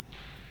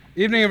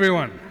Evening,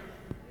 everyone.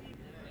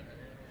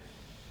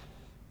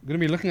 We're going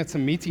to be looking at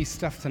some meaty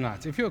stuff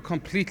tonight. If you're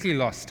completely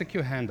lost, stick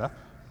your hand up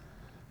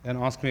and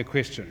ask me a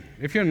question.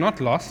 If you're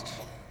not lost,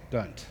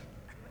 don't.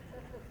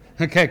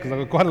 Okay, because I've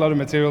got quite a lot of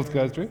material to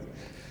go through.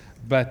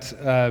 But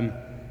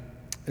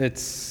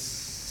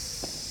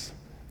this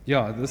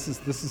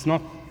is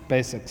not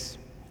basics.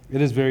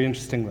 It is very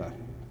interesting, though.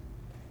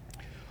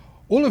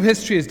 All of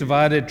history is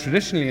divided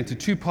traditionally into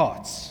two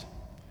parts.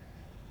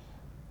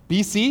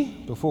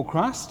 BC, before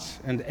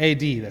Christ, and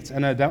AD, that's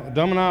Anno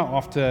Domini,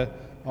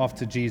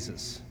 after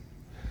Jesus.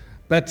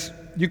 But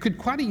you could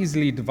quite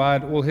easily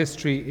divide all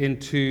history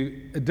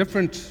into a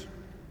different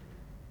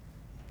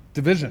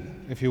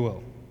division, if you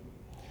will.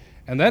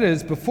 And that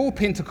is before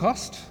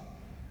Pentecost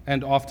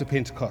and after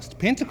Pentecost.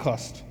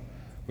 Pentecost,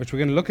 which we're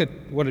going to look at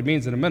what it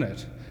means in a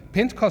minute,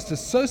 Pentecost is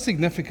so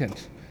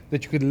significant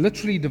that you could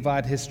literally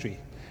divide history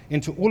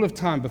into all of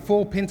time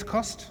before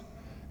Pentecost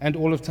and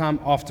all of time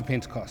after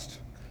Pentecost.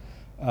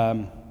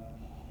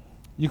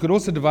 You could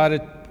also divide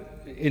it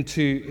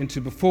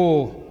into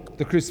before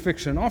the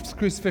crucifixion and after the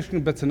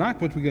crucifixion, but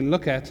tonight what we're going to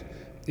look at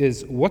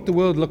is what the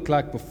world looked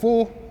like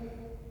before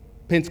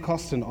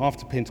Pentecost and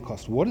after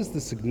Pentecost. What is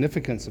the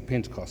significance of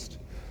Pentecost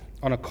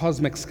on a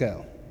cosmic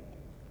scale?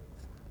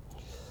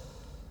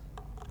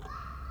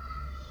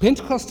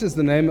 Pentecost is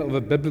the name of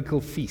a biblical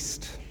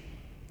feast.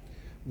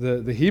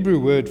 The Hebrew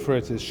word for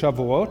it is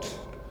Shavuot,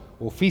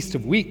 or Feast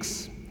of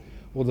Weeks,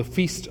 or the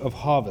Feast of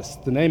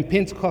Harvest. The name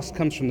Pentecost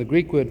comes from the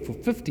Greek word for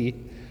 50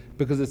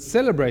 because it's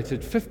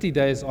celebrated 50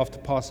 days after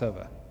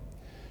Passover.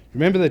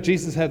 Remember that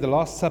Jesus had the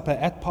Last Supper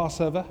at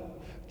Passover?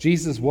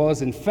 Jesus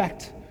was, in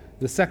fact,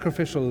 the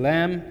sacrificial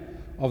lamb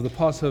of the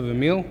Passover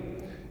meal,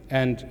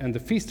 and the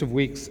Feast of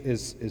Weeks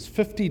is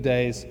 50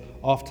 days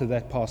after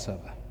that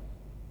Passover.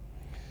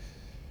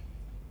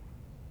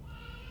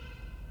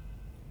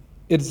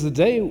 It is the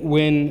day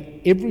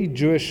when every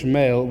Jewish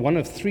male, one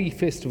of three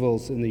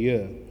festivals in the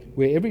year,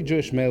 where every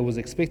Jewish male was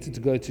expected to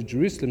go to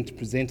Jerusalem to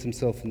present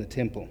himself in the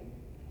temple.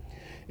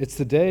 It's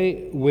the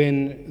day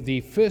when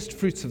the first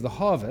fruits of the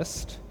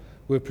harvest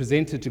were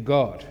presented to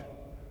God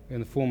in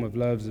the form of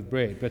loaves of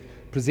bread, but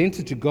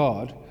presented to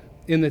God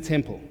in the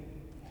temple.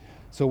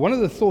 So one of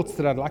the thoughts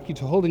that I'd like you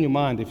to hold in your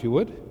mind, if you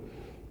would,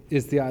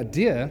 is the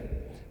idea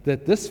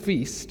that this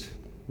feast,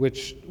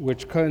 which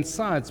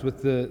coincides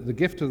with the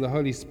gift of the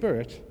Holy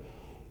Spirit,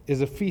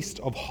 is a feast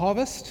of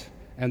harvest,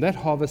 and that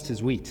harvest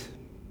is wheat.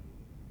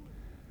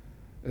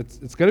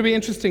 It's going to be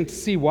interesting to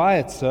see why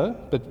it's so,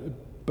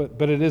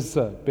 but it is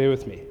so. Bear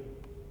with me.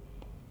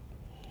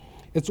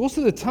 It's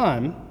also the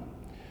time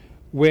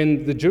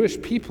when the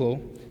Jewish people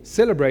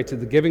celebrated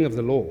the giving of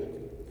the law.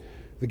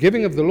 The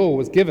giving of the law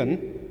was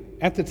given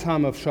at the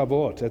time of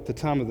Shavuot, at the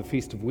time of the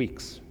Feast of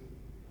Weeks.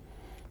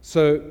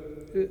 So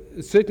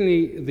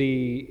certainly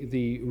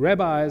the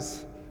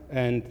rabbis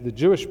and the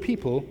Jewish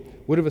people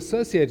would have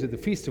associated the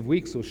Feast of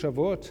Weeks, or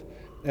Shavuot,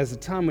 as a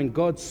time when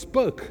God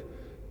spoke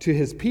to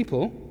his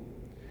people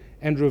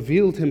and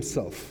revealed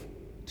himself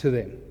to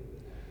them.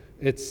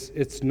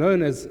 It's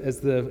known as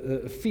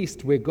the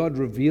feast where God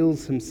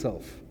reveals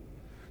himself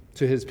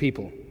to his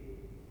people.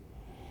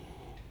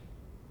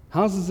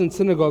 Houses and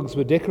synagogues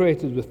were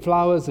decorated with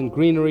flowers and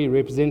greenery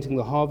representing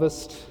the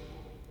harvest,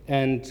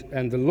 and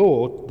the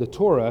law, the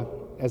Torah,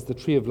 as the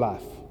tree of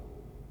life.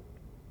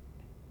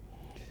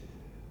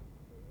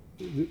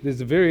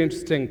 There's a very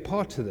interesting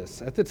part to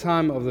this. At the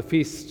time of the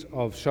Feast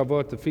of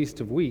Shavuot, the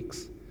Feast of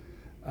Weeks,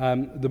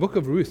 the book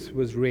of Ruth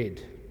was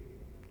read.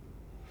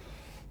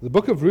 The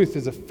book of Ruth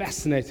is a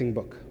fascinating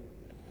book.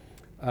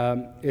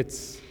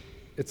 It's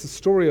a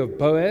story of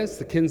Boaz,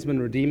 the kinsman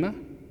redeemer,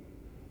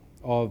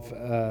 of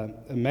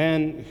a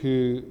man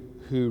who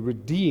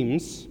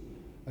redeems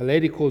a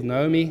lady called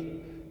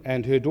Naomi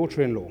and her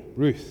daughter-in-law,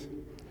 Ruth.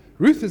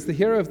 Ruth is the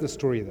hero of the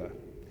story, though.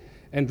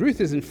 And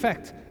Ruth is, in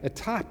fact, a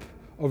type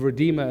of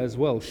redeemer as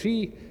well.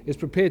 She is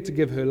prepared to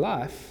give her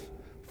life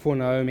for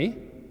Naomi,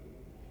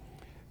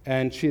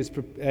 and she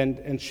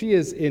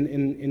is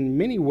in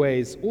many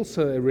ways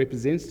also a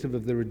representative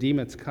of the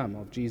Redeemer to come,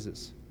 of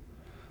Jesus.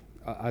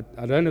 I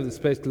don't have the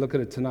space to look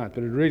at it tonight,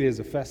 but it really is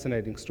a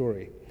fascinating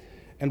story.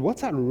 And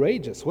what's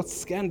outrageous, what's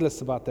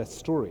scandalous about that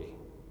story,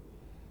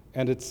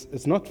 and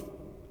it's not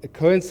a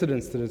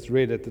coincidence that it's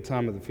read at the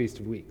time of the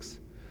Feast of Weeks,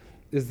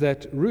 is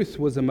that Ruth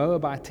was a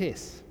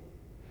Moabitess.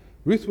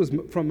 Ruth was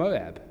from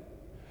Moab.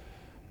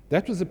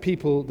 That was a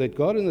people that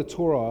God in the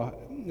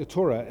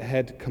Torah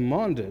had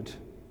commanded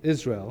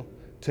Israel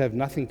to have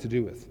nothing to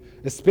do with,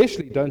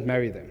 especially don't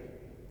marry them.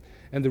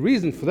 And the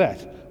reason for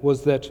that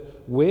was that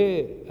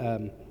where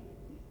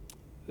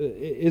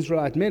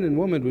Israelite men and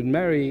women would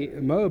marry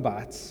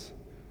Moabites,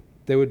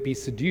 they would be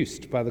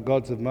seduced by the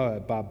gods of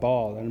Moab, by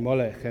Baal and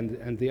Molech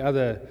and the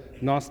other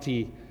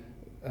nasty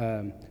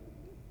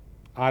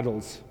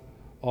idols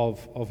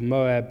of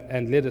Moab,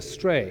 and led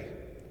astray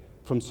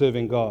from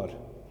serving God.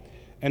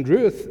 And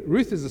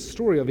Ruth is a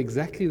story of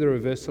exactly the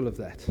reversal of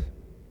that.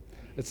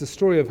 It's a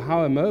story of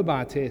how a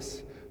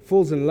Moabitess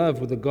falls in love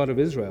with the God of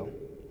Israel,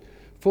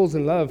 falls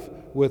in love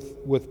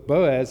with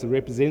Boaz, a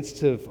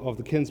representative of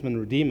the kinsman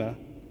redeemer,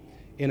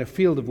 in a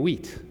field of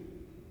wheat.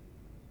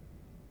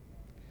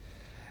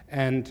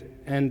 And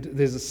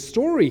there's a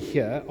story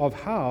here of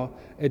how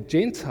a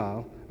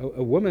Gentile,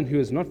 a woman who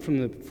is not from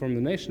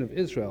the nation of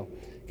Israel,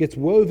 gets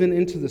woven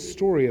into the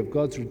story of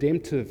God's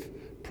redemptive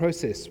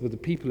process with the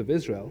people of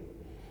Israel,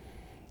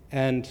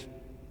 and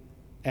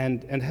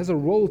has a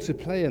role to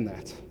play in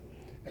that.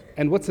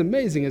 And what's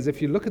amazing is if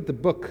you look at the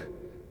book,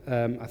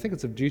 I think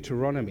it's of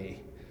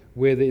Deuteronomy,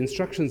 where the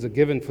instructions are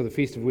given for the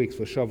Feast of Weeks,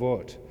 for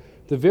Shavuot,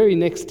 the very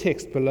next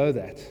text below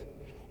that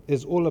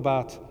is all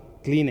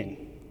about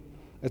gleaning.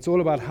 It's all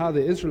about how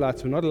the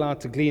Israelites were not allowed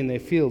to glean their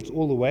fields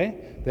all the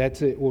way. They had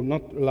to, or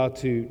not allowed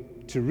to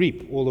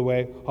reap all the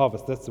way,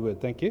 harvest, that's the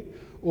word, thank you,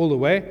 all the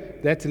way.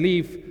 They had to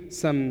leave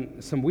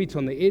some wheat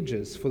on the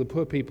edges for the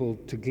poor people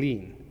to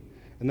glean.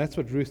 And that's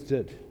what Ruth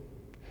did.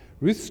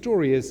 Ruth's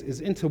story is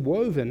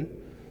interwoven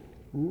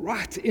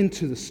right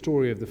into the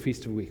story of the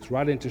Feast of Weeks,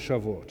 right into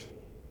Shavuot.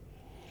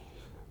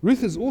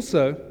 Ruth is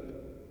also,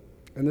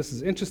 and this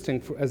is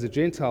interesting as a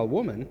Gentile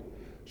woman,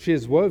 she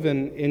is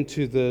woven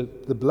into the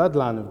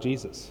bloodline of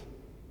Jesus.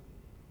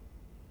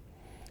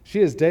 She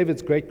is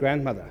David's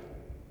great-grandmother,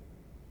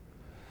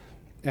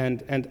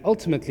 and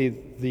ultimately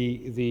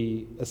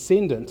the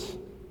ascendant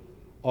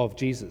of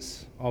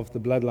Jesus, of the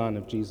bloodline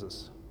of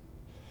Jesus.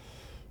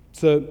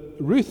 So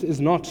Ruth is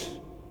not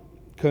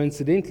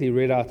coincidentally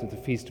read out at the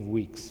Feast of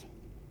Weeks.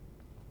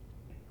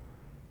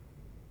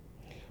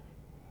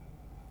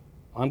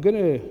 I'm going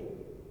to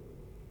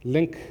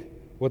link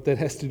what that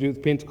has to do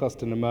with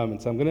Pentecost in a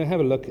moment. So I'm going to have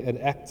a look at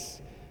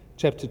Acts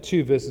chapter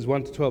 2, verses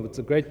 1 to 12. It's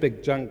a great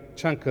big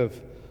chunk of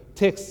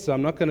text, so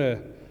I'm not going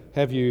to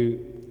have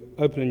you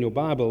open in your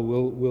Bible.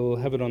 We'll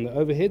have it on the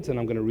overheads, and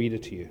I'm going to read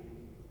it to you.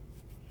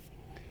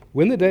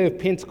 When the day of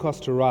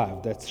Pentecost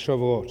arrived, that's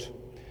Shavuot,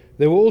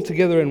 they were all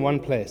together in one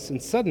place,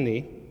 and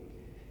suddenly,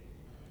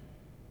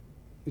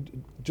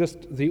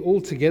 just the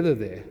all together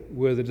there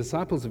were the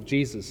disciples of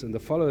Jesus and the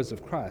followers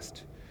of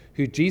Christ,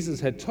 who Jesus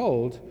had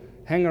told,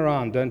 hang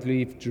around, don't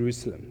leave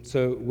Jerusalem.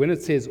 So when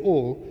it says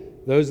all,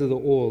 those are the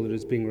all that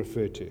is being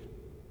referred to.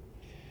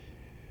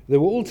 They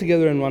were all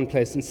together in one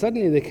place, and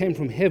suddenly there came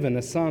from heaven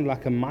a sound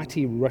like a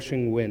mighty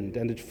rushing wind,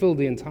 and it filled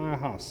the entire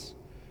house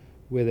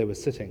where they were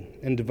sitting.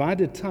 And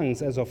divided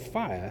tongues as of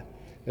fire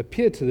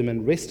appeared to them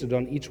and rested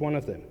on each one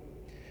of them.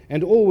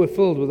 And all were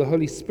filled with the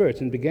Holy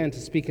Spirit and began to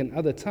speak in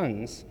other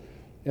tongues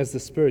as the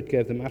Spirit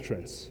gave them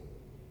utterance.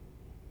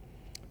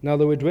 Now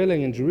there were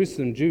dwelling in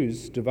Jerusalem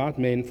Jews, devout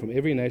men from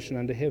every nation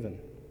under heaven.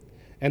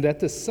 And at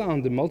this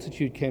sound the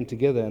multitude came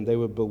together, and they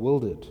were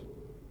bewildered,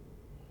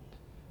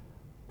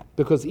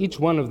 because each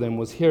one of them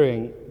was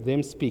hearing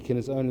them speak in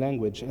his own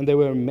language. And they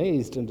were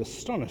amazed and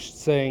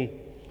astonished, saying,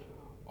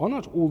 are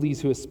not all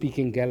these who are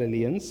speaking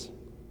Galileans?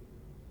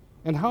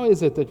 And how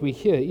is it that we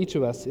hear each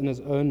of us in his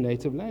own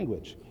native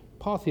language?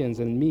 Parthians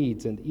and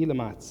Medes and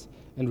Elamites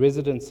and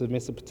residents of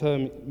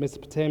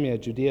Mesopotamia,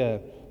 Judea,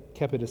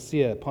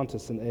 Cappadocia,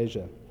 Pontus and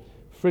Asia,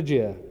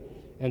 Phrygia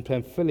and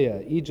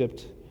Pamphylia,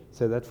 Egypt,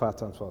 say that 5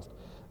 times fast,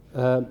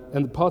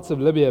 and the parts of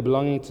Libya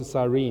belonging to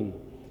Cyrene,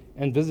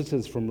 and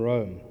visitors from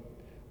Rome,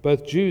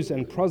 both Jews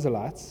and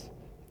proselytes,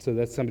 so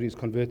that's somebody who's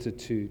converted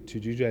to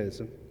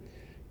Judaism,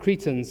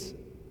 Cretans,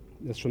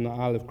 that's from the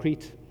Isle of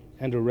Crete,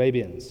 and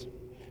Arabians.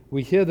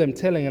 We hear them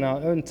telling in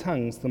our own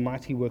tongues the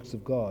mighty works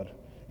of God.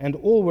 And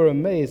all were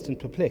amazed and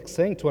perplexed,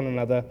 saying to one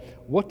another,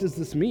 what does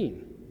this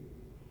mean?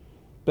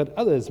 But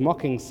others,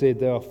 mocking, said,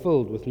 they are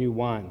filled with new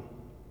wine.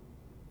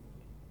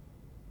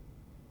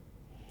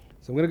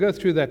 So I'm going to go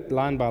through that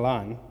line by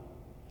line.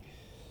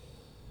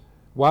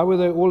 Why were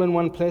they all in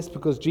one place?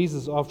 Because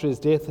Jesus, after his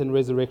death and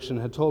resurrection,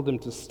 had told them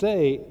to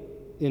stay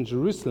in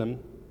Jerusalem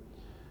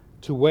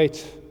to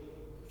wait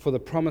for the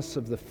promise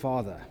of the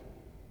Father.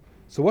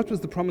 So what was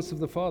the promise of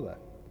the Father?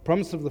 The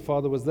promise of the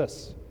Father was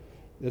this.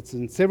 It's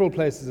in several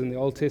places in the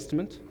Old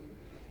Testament.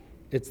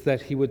 It's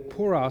that he would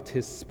pour out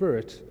his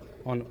Spirit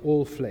on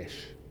all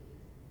flesh.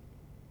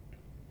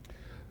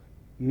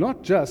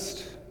 Not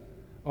just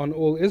on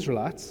all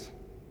Israelites,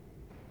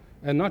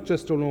 and not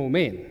just on all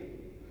men,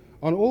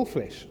 on all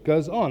flesh. It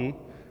goes on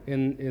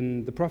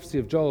in the prophecy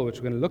of Joel, which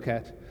we're going to look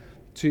at,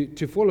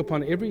 to fall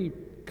upon every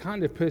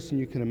kind of person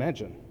you can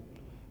imagine.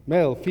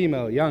 Male,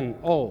 female, young,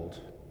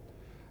 old,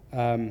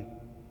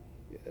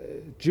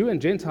 Jew and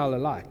Gentile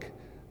alike.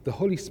 The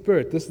Holy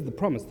Spirit, this is the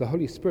promise, the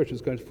Holy Spirit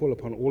was going to fall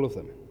upon all of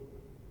them.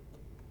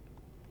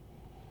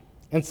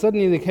 And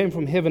suddenly there came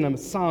from heaven a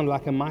sound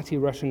like a mighty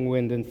rushing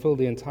wind and filled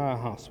the entire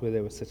house where they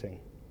were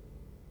sitting.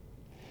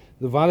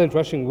 The violent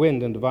rushing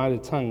wind and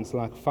divided tongues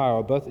like fire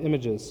are both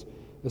images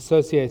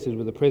associated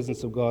with the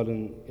presence of God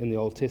in the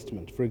Old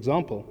Testament. For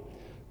example,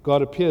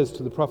 God appears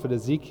to the prophet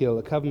Ezekiel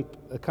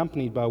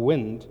accompanied by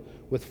wind,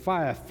 with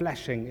fire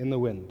flashing in the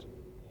wind.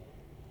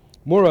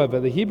 Moreover,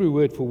 the Hebrew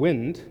word for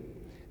wind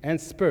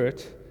and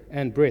spirit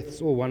and breath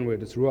is all one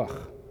word, it's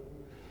ruach.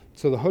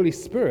 So the Holy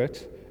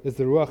Spirit is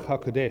the Ruach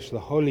HaKodesh, the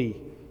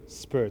Holy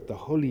Spirit, the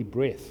holy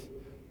breath,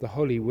 the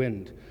holy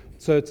wind.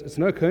 So it's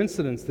no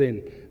coincidence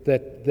then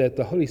that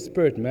the Holy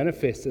Spirit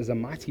manifests as a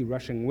mighty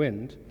rushing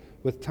wind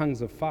with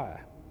tongues of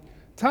fire.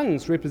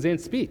 Tongues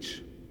represent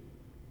speech.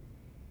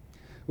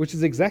 which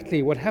is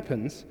exactly what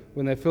happens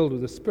when they're filled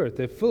with the Spirit.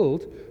 They're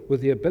filled with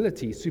the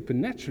ability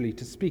supernaturally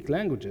to speak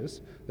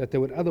languages that they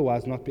would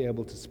otherwise not be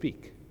able to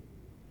speak.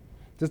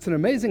 It's an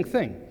amazing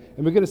thing,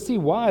 and we're going to see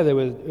why they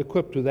were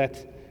equipped with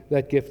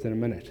that gift in a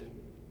minute.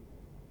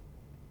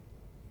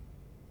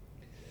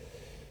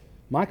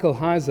 Michael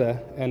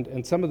Heiser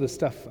and some of the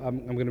stuff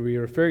I'm going to be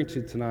referring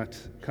to tonight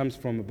comes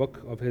from a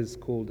book of his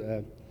called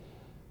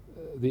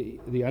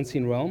The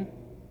Unseen Realm.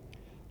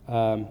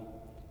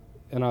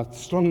 And I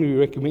strongly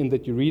recommend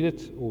that you read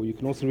it, or you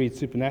can also read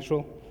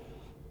Supernatural.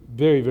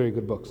 Very, very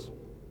good books.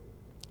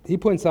 He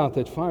points out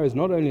that fire is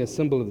not only a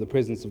symbol of the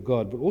presence of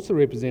God, but also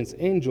represents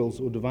angels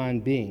or divine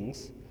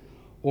beings,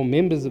 or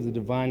members of the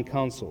divine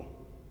council.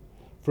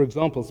 For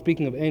example,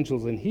 speaking of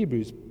angels in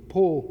Hebrews,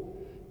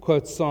 Paul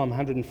quotes Psalm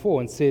 104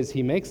 and says,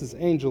 he makes his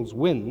angels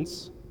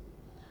winds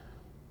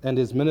and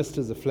his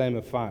ministers a flame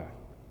of fire.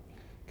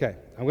 Okay,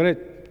 I'm going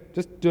to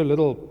just do a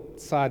little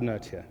side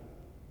note here.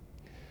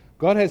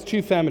 God has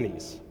two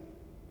families,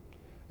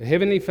 a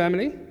heavenly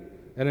family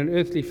and an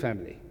earthly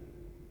family.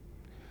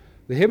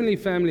 The heavenly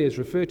family is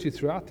referred to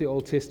throughout the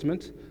Old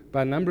Testament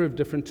by a number of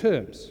different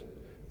terms.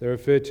 They're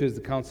referred to as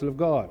the council of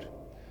God.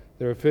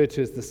 They're referred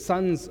to as the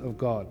sons of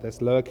God.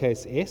 That's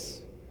lowercase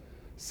s,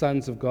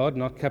 sons of God,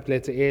 not capital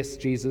letter S,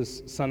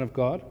 Jesus, Son of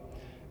God.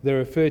 They're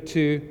referred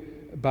to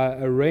by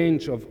a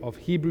range of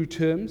Hebrew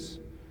terms.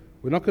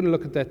 We're not going to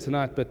look at that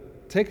tonight,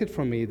 but take it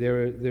from me,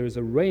 there is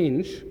a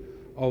range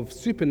of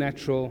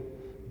supernatural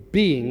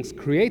beings,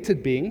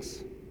 created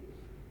beings,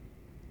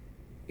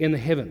 in the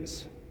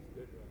heavens.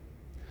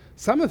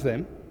 Some of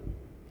them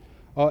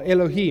are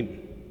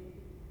Elohim.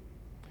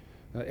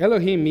 Now,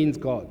 Elohim means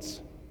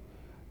gods.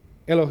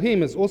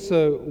 Elohim is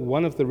also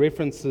one of the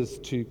references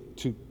to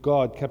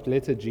God, capital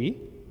letter G.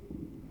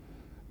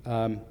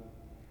 And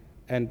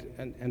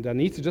I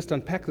need to just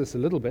unpack this a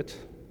little bit.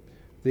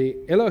 The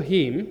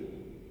Elohim,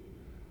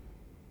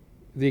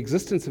 the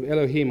existence of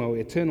Elohim or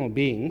eternal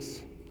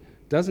beings,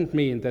 doesn't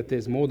mean that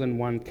there's more than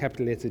one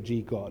capital letter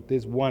G God.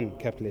 There's one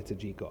capital letter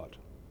G God.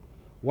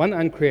 One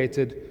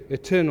uncreated,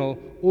 eternal,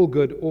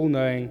 all-good,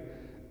 all-knowing,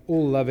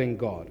 all-loving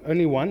God.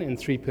 Only one in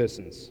three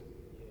persons.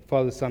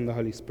 Father, Son, the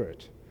Holy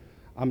Spirit.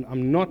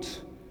 I'm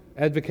not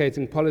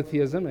advocating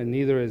polytheism, and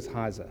neither is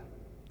Heiser.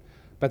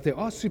 But there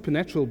are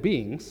supernatural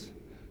beings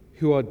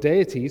who are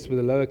deities with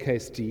a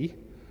lowercase d,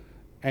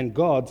 and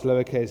gods,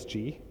 lowercase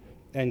g,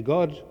 and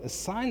God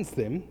assigns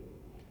them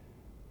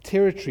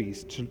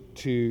territories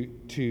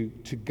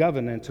to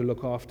govern and to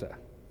look after.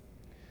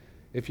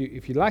 If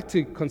you'd like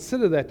to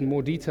consider that in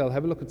more detail,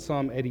 have a look at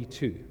Psalm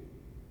 82.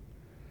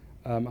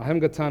 I haven't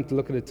got time to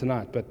look at it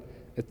tonight, but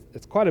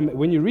it's quite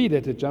when you read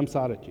it, it jumps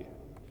out at you.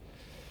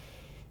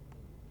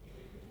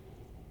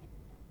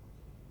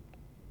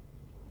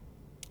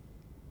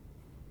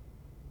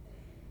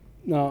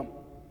 Now,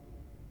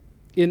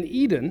 in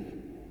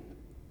Eden,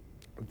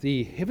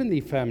 the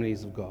heavenly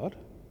families of God,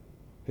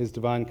 his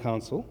divine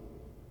council,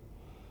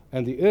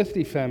 and the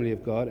earthly family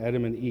of God,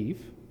 Adam and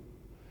Eve,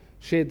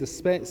 shared the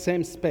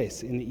same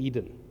space in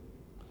Eden.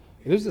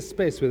 It was a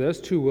space where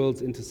those two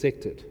worlds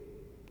intersected.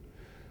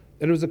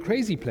 And it was a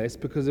crazy place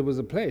because it was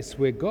a place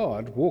where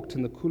God walked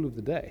in the cool of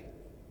the day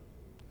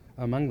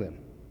among them.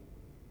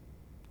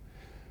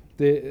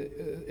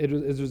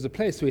 It was a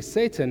place where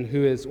Satan,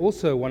 who is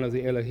also one of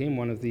the Elohim,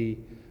 one of the,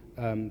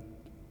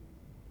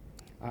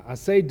 I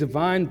say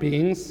divine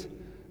beings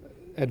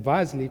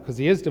advisedly because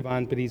he is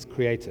divine, but he's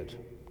created.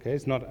 Okay,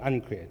 he's not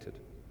uncreated.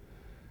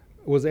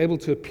 Was able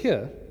to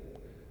appear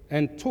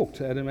and talk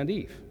to Adam and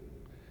Eve.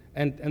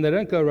 And they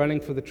don't go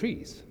running for the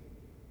trees.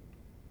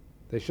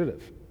 They should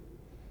have.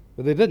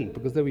 But they didn't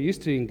because they were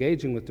used to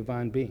engaging with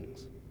divine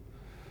beings.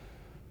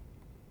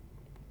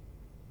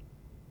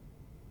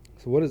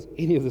 So what has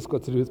any of this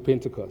got to do with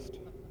Pentecost?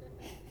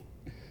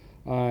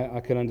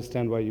 I can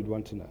understand why you'd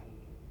want to know.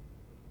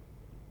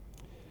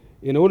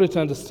 In order to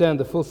understand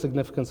the full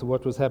significance of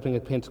what was happening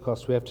at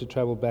Pentecost, we have to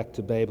travel back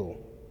to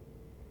Babel.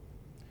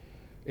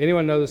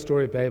 Anyone know the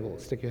story of Babel?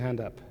 Stick your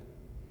hand up.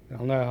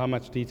 I'll know how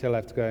much detail I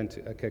have to go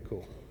into. Okay,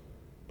 cool.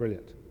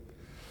 Brilliant.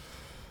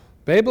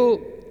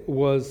 Babel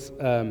was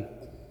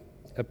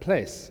a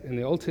place in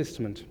the Old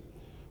Testament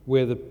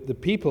where the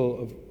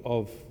people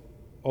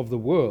of the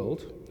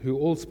world, who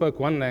all spoke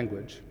one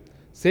language,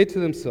 said to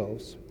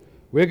themselves,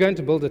 we're going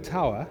to build a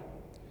tower,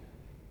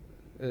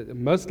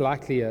 most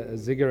likely a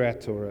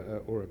ziggurat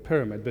or a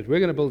pyramid, but we're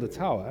going to build a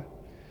tower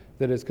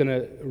that is going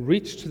to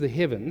reach to the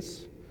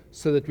heavens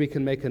so that we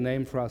can make a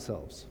name for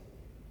ourselves.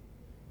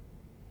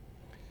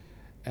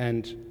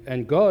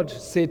 And God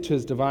said to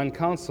his divine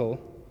council,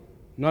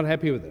 not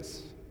happy with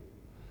this.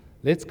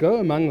 Let's go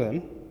among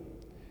them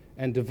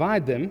and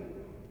divide them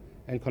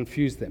and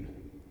confuse them.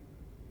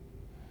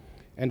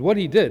 And what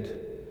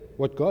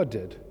God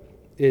did,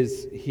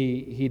 is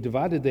he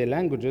divided their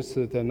languages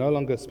so that they're no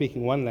longer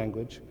speaking one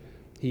language.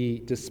 He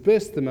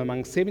dispersed them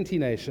among 70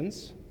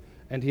 nations,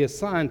 and he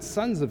assigned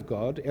sons of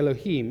God,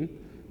 Elohim,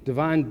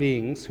 divine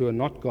beings who are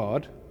not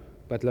God,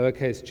 but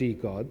lowercase g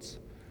gods,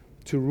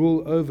 to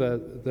rule over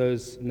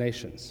those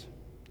nations.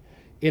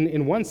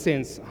 In one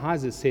sense,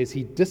 Heiser says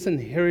he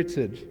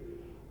disinherited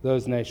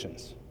those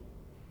nations.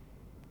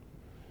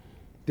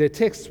 There are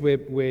texts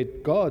where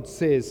God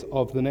says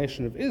of the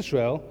nation of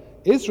Israel,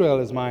 Israel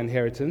is my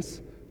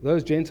inheritance,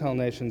 those Gentile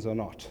nations are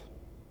not.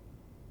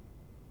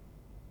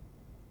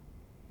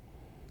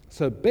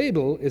 So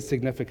Babel is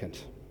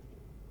significant.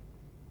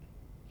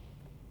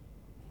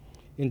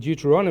 In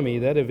Deuteronomy,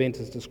 that event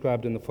is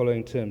described in the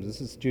following terms.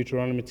 This is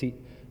Deuteronomy,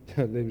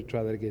 let me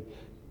try that again.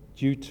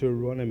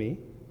 Deuteronomy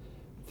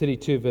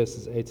 32,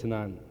 verses 8 to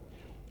 9.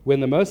 When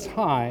the Most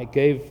High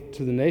gave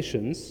to the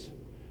nations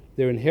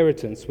their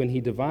inheritance, when he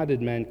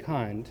divided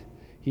mankind,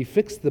 he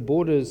fixed the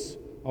borders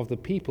of the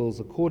peoples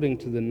according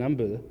to the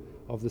number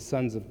of the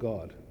sons of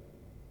God.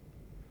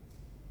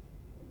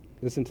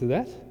 Listen to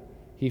that.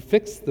 He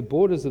fixed the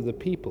borders of the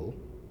people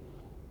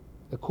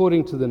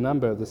according to the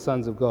number of the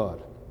sons of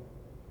God.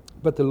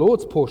 But the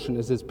Lord's portion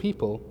is his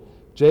people,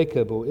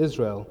 Jacob or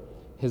Israel,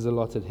 his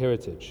allotted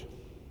heritage.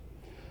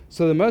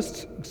 So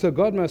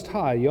God Most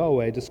High,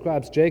 Yahweh,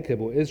 describes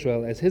Jacob or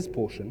Israel as his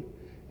portion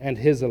and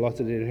his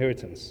allotted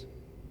inheritance.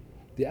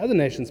 The other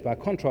nations, by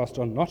contrast,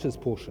 are not his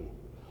portion.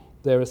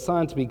 They are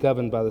assigned to be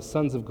governed by the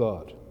sons of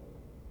God.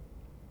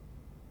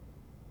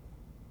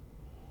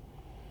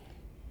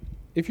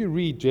 If you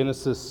read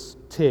Genesis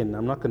 10,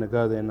 I'm not going to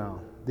go there now,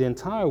 the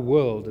entire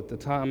world at the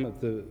time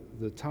of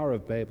the Tower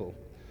of Babel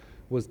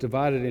was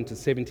divided into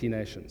 70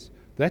 nations.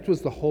 That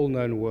was the whole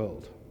known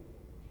world.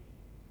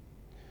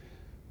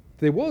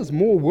 There was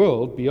more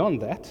world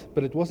beyond that,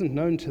 but it wasn't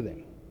known to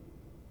them.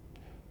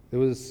 There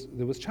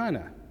was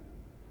China.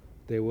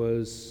 There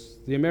was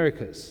the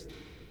Americas.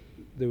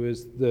 There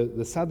was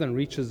the southern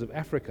reaches of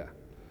Africa,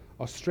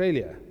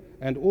 Australia,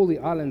 and all the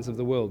islands of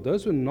the world.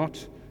 Those were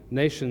not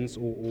nations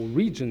or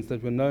regions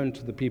that were known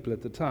to the people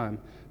at the time.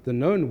 The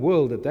known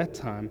world at that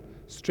time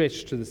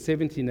stretched to the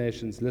 70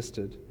 nations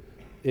listed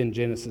in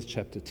Genesis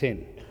chapter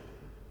 10.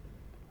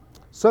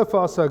 So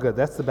far, so good.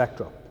 That's the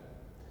backdrop.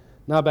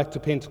 Now back to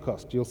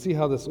Pentecost. You'll see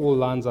how this all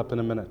lines up in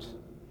a minute,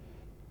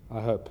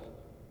 I hope.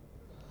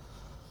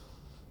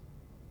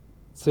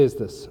 It says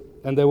this,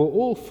 and they were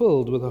all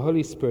filled with the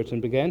Holy Spirit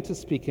and began to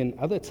speak in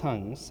other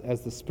tongues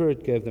as the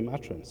Spirit gave them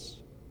utterance.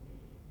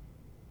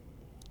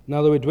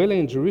 Now there were dwelling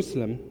in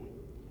Jerusalem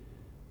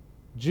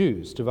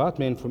Jews, devout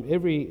men from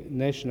every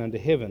nation under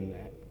heaven,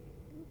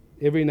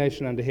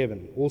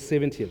 all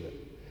 70 of them.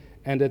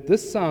 And at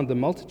this sound the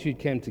multitude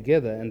came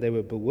together, and they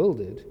were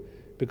bewildered,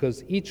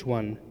 because each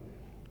one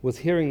was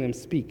hearing them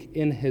speak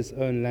in his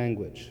own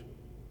language.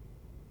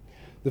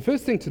 The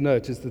first thing to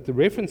note is that the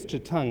reference to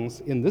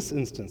tongues in this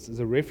instance is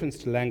a reference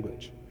to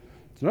language.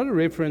 It's not a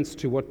reference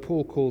to what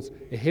Paul calls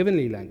a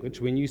heavenly language,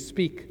 when you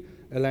speak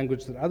a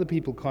language that other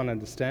people can't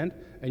understand,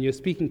 and you're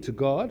speaking to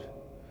God,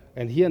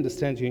 and he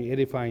understands you and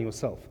edifying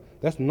yourself.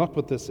 That's not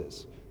what this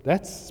is.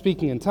 That's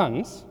speaking in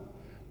tongues.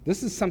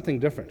 This is something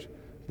different.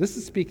 This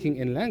is speaking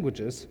in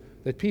languages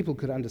that people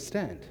could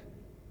understand.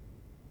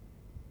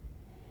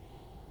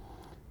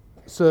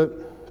 So,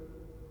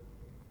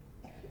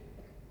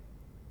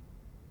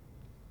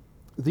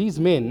 these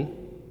men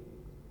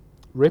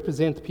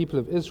represent the people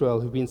of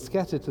Israel who've been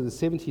scattered to the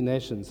 70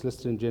 nations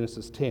listed in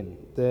Genesis 10.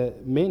 They're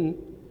men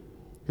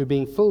who,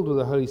 being filled with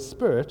the Holy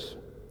Spirit,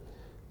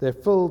 they're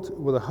filled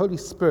with the Holy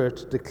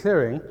Spirit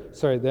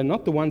they're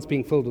not the ones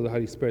being filled with the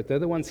Holy Spirit, they're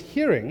the ones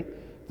hearing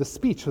the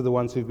speech of the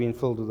ones who've been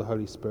filled with the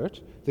Holy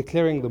Spirit,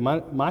 declaring the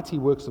mighty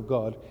works of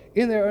God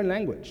in their own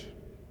language.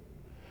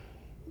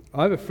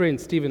 I have a friend,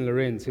 Stephen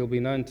Lorenz, he'll be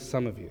known to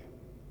some of you,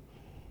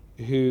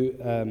 who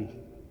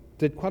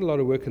did quite a lot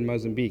of work in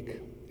Mozambique.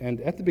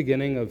 And at the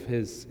beginning of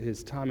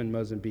his time in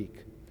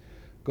Mozambique,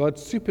 God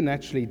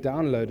supernaturally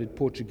downloaded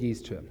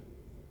Portuguese to him.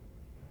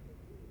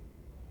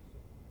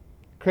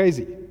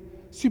 Crazy.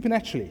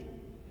 Supernaturally.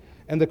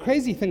 And the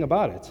crazy thing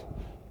about it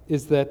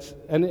is that,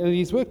 and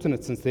he's worked on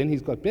it since then,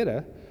 he's got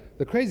better.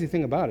 The crazy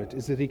thing about it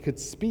is that he could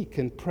speak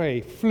and pray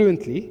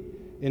fluently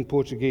in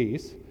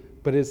Portuguese,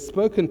 but his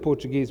spoken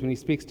Portuguese when he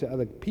speaks to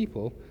other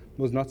people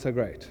was not so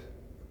great.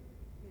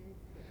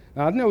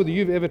 Now, I don't know whether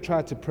you've ever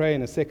tried to pray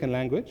in a second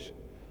language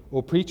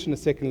or preach in a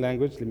second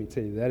language. Let me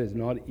tell you, that is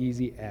not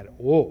easy at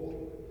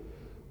all.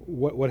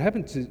 What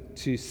happened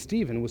to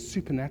Stephen was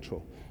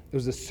supernatural. It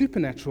was a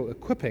supernatural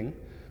equipping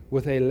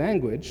with a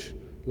language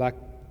like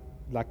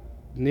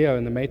Neo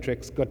in the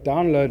Matrix got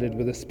downloaded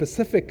with a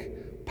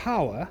specific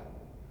power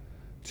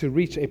to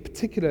reach a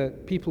particular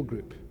people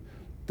group.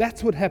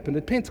 That's what happened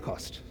at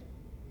Pentecost.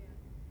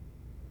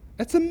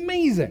 That's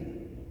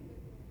amazing.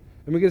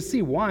 And we're going to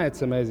see why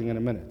it's amazing in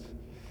a minute,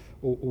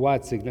 or why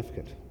it's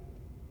significant.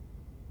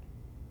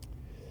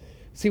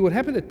 See, what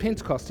happened at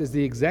Pentecost is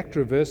the exact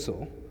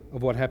reversal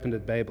of what happened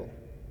at Babel.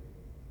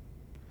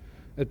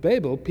 At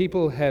Babel,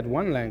 people had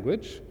one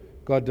language.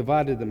 God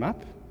divided them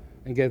up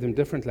and gave them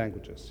different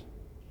languages.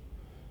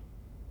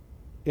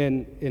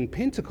 In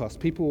Pentecost,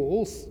 people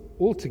were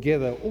all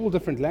together, all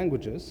different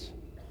languages,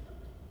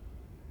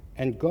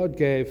 and God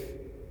gave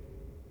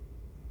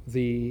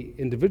the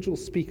individual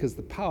speakers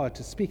the power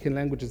to speak in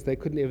languages they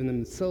couldn't even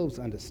themselves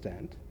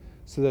understand,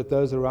 so that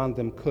those around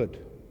them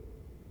could.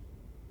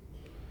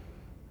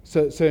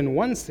 So in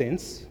one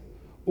sense,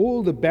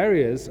 all the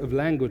barriers of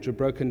language are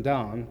broken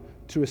down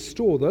to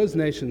restore those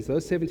nations,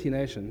 those 70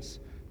 nations,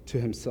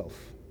 to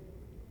himself.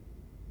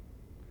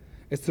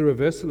 It's the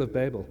reversal of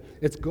Babel.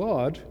 It's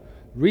God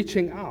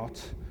reaching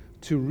out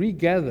to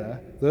regather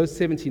those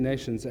 70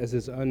 nations as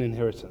his own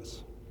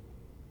inheritance.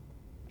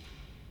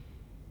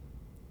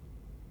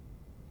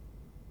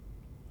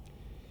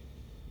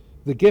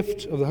 The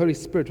gift of the Holy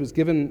Spirit was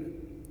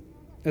given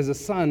as a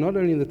sign not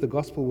only that the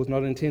gospel was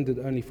not intended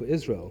only for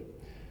Israel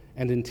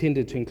and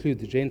intended to include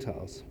the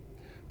Gentiles,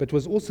 but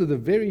was also the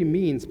very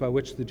means by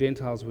which the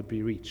Gentiles would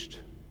be reached.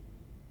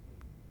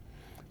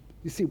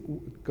 You see,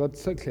 God's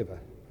so clever.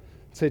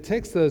 So he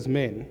takes those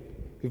men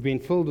who've been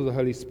filled with the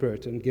Holy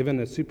Spirit and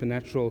given a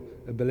supernatural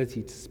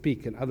ability to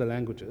speak in other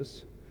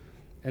languages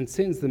and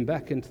sends them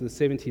back into the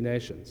 70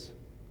 nations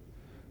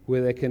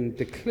where they can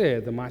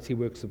declare the mighty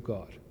works of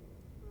God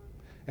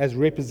as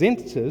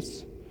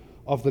representatives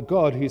of the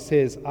God who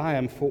says, I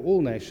am for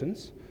all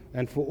nations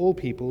and for all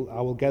people.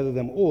 I will gather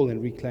them all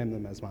and reclaim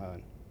them as my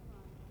own.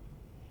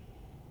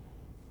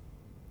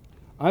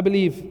 I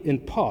believe in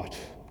part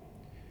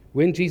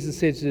when Jesus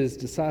said to his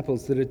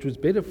disciples that it was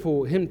better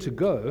for him to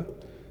go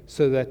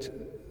so that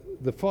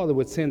the Father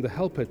would send the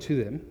helper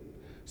to them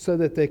so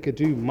that they could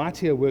do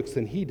mightier works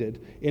than he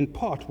did. In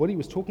part, what he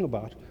was talking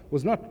about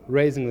was not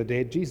raising the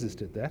dead, Jesus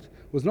did that,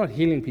 was not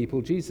healing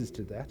people, Jesus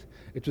did that.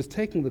 It was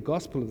taking the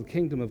gospel of the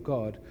kingdom of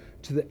God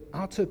to the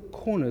outer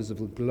corners of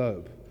the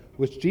globe,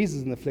 which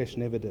Jesus in the flesh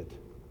never did.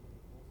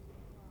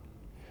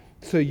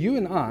 So you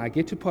and I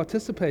get to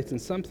participate in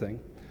something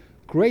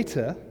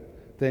greater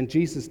than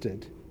Jesus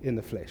did in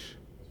the flesh.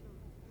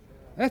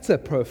 That's a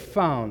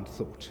profound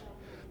thought.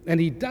 And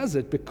he does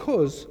it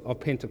because of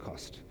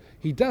Pentecost.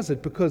 He does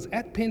it because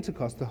at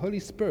Pentecost, the Holy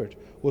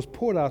Spirit was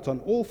poured out on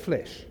all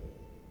flesh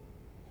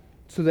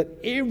so that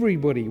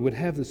everybody would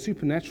have the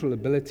supernatural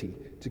ability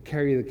to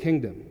carry the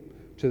kingdom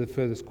to the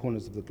furthest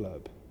corners of the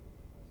globe.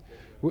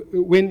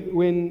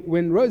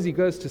 When Rosie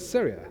goes to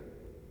Syria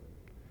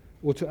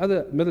or to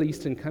other Middle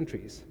Eastern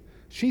countries,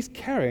 she's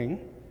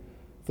carrying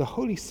the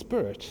Holy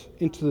Spirit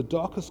into the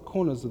darkest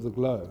corners of the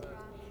globe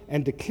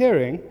and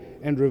declaring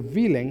and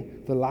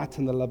revealing the light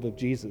and the love of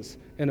Jesus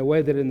in a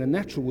way that in the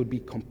natural would be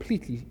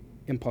completely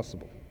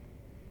impossible.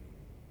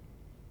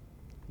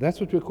 That's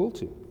what we're called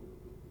to.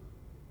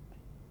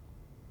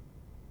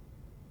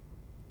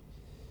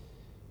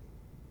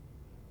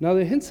 Now,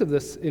 there are hints of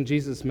this in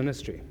Jesus'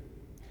 ministry.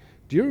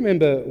 Do you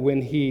remember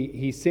when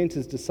he sent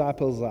his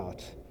disciples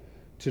out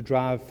to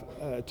drive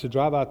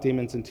out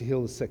demons and to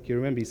heal the sick? You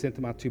remember he sent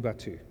them out 2 by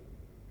 2.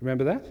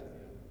 Remember that?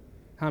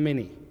 How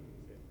many?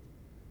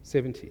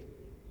 70.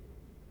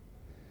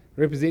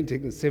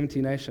 Representing the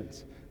 70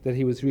 nations that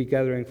he was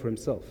regathering for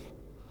himself.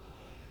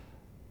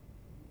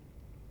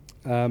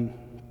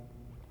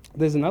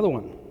 There's another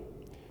one.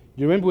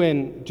 You remember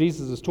when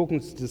Jesus was talking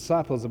to his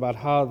disciples about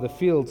how the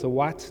fields are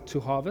white to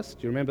harvest?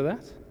 Do you remember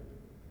that?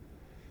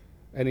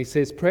 And he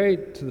says, pray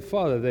to the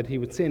Father that he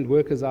would send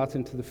workers out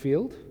into the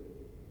field.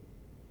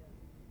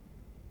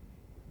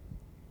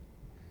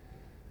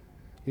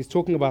 He's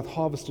talking about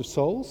harvest of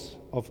souls,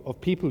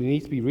 of people who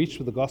need to be reached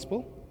with the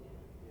gospel.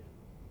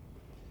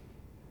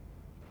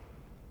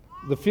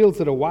 The fields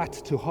that are white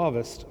to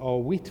harvest are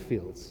wheat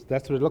fields.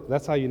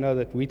 That's how you know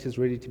that wheat is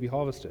ready to be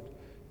harvested.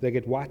 They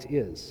get white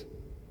ears.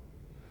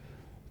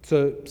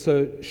 So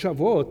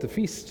Shavuot, the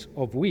Feast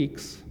of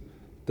Weeks,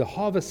 the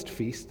harvest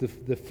feast,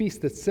 the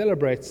feast that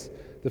celebrates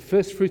the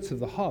first fruits of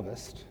the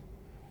harvest,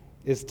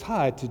 is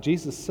tied to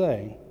Jesus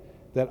saying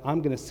that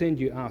I'm going to send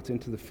you out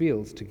into the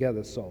fields to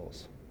gather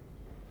souls,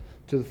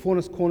 to the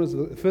furthest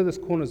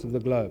corners of the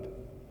globe.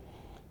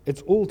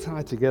 It's all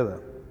tied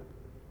together.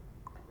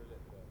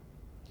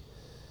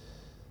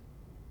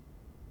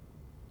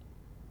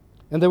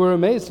 And they were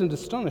amazed and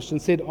astonished and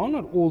said, are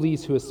not all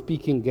these who are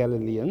speaking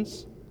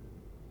Galileans?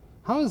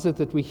 How is it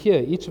that we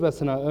hear, each of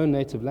us in our own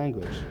native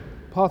language,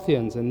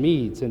 Parthians and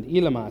Medes and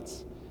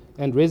Elamites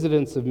and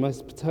residents of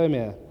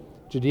Mesopotamia,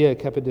 Judea,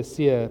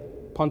 Cappadocia,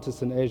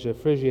 Pontus and Asia,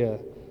 Phrygia,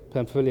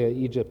 Pamphylia,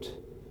 Egypt,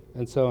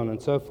 and so on and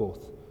so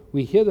forth?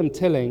 We hear them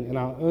telling in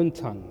our own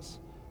tongues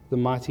the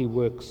mighty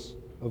works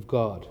of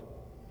God.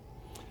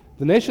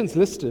 The nations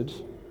listed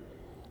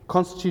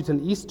constitute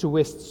an east to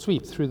west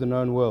sweep through the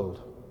known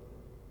world.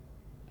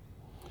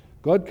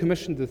 God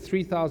commissioned the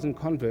 3,000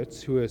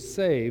 converts who were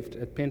saved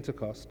at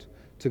Pentecost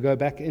to go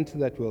back into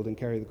that world and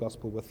carry the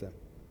gospel with them.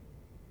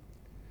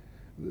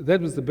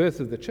 That was the birth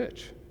of the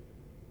church.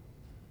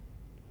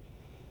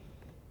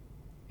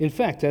 In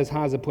fact, as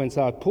Heiser points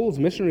out, Paul's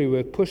missionary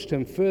work pushed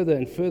him further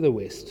and further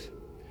west.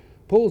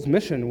 Paul's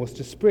mission was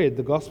to spread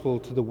the gospel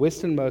to the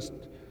westernmost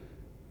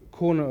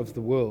corner of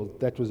the world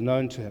that was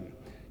known to him.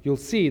 You'll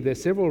see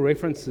there's several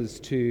references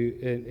to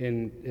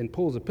in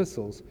Paul's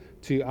epistles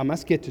to I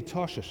must get to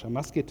Tarshish, I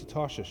must get to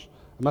Tarshish,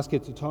 I must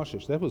get to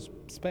Tarshish. That was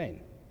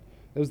Spain.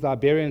 That was the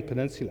Iberian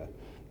Peninsula.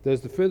 That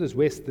was the furthest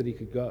west that he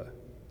could go.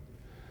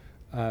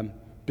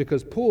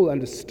 Because Paul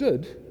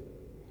understood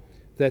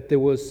that there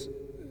was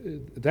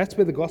that's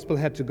where the gospel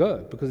had to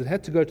go, because it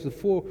had to go to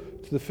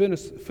the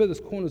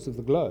furthest corners of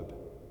the globe.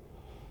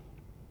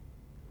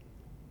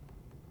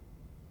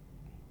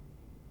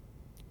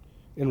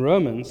 In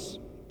Romans,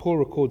 Paul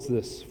records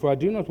this: "For I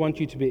do not want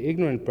you to be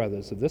ignorant,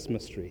 brothers, of this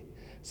mystery,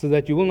 so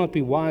that you will not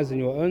be wise in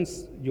your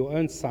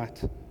own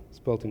sight,"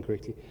 spelled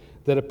incorrectly,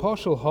 "that a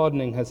partial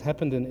hardening has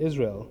happened in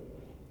Israel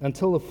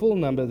until the full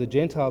number of the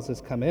Gentiles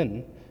has come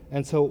in,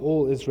 and so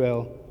all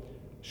Israel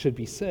should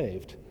be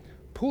saved."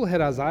 Paul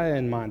had Isaiah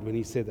in mind when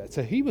he said that.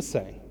 So he was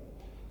saying,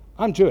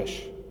 I'm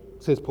Jewish,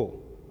 says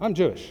Paul. I'm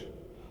Jewish.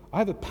 I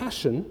have a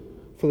passion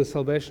for the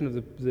salvation of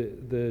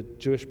the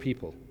Jewish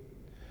people.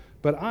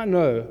 But I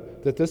know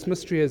that this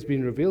mystery has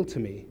been revealed to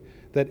me,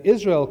 that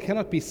Israel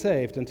cannot be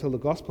saved until the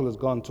gospel has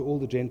gone to all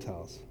the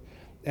Gentiles.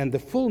 And the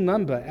full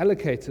number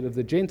allocated of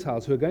the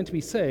Gentiles who are going to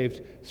be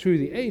saved through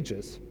the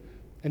ages.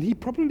 And he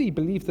probably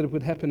believed that it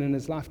would happen in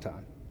his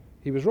lifetime.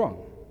 He was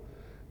wrong.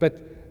 But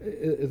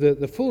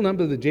the full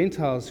number of the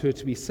Gentiles who are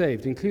to be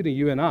saved, including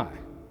you and I,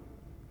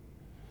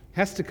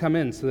 has to come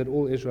in so that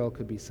all Israel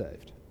could be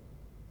saved.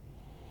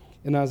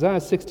 In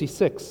Isaiah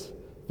 66,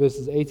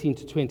 verses 18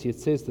 to 20, it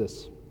says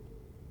this: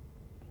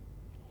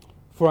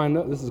 "For I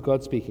know," this is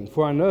God speaking,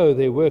 "for I know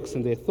their works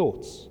and their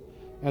thoughts,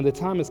 and the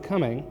time is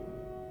coming."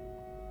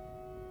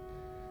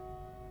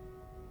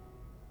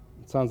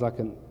 It sounds like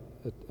an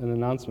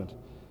announcement.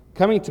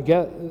 "Coming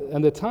together,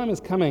 and the time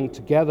is coming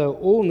to gather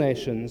all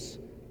nations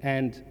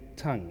and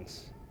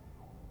tongues."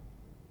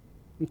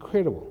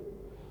 Incredible.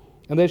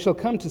 "And they shall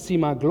come to see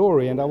my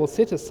glory, and I will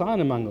set a sign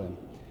among them,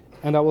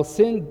 and I will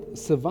send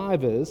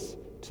survivors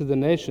to the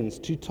nations,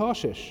 to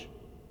Tarshish,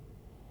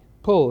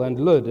 Pul and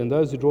Lud, and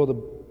those who draw the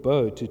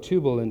bow, to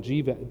Tubal and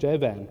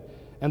Javan,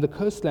 and the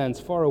coastlands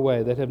far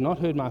away, that have not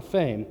heard my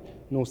fame,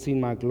 nor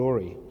seen my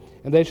glory.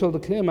 And they shall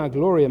declare my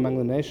glory among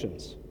the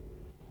nations."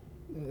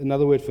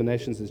 Another word for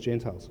nations is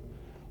Gentiles.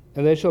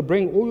 "And they shall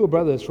bring all your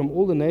brothers from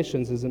all the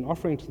nations as an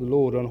offering to the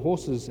Lord, on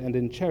horses and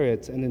in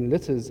chariots and in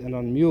litters and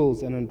on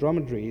mules and on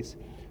dromedaries,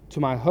 to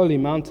my holy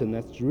mountain,"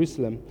 that's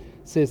Jerusalem,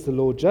 says the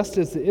Lord, "just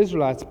as the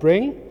Israelites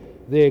bring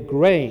their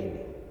grain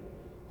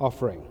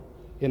offering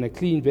in a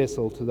clean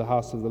vessel to the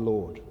house of the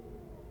Lord."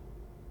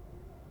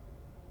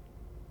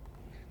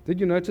 Did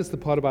you notice the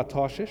part about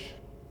Tarshish?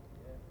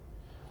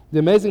 The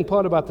amazing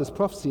part about this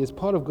prophecy is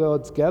part of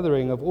God's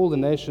gathering of all the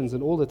nations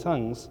and all the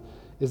tongues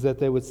is that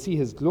they would see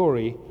his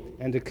glory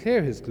and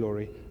declare his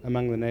glory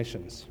among the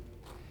nations.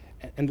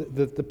 And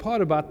the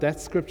part about that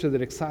scripture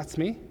that excites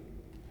me,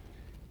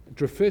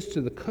 it refers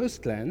to the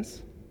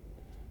coastlands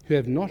who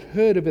have not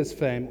heard of his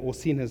fame or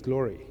seen his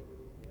glory.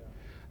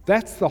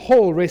 That's the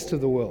whole rest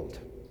of the world.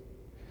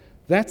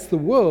 That's the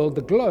world,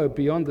 the globe,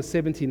 beyond the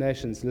 70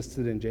 nations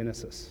listed in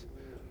Genesis.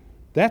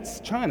 That's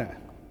China.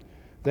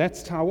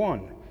 That's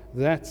Taiwan.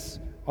 That's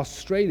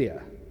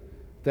Australia.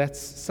 That's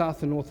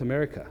South and North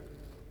America.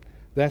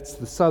 That's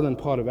the southern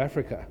part of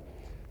Africa.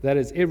 That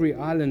is every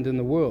island in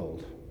the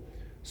world.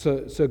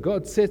 So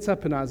God sets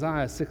up in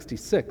Isaiah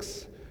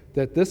 66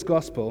 that this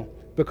gospel,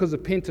 because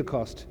of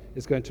Pentecost,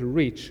 is going to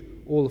reach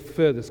all the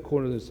furthest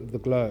corners of the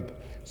globe,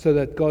 so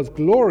that God's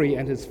glory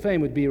and his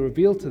fame would be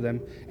revealed to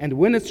them. And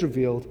when it's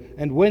revealed,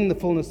 and when the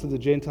fullness of the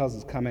Gentiles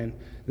has come in,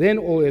 then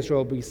all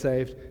Israel will be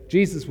saved,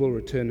 Jesus will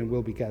return, and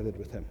we'll be gathered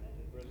with him.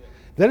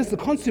 That is the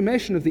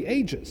consummation of the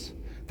ages.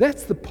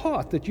 That's the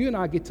part that you and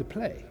I get to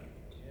play.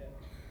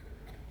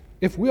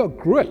 If we are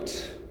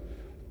gripped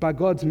by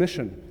God's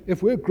mission,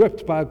 if we're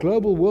gripped by a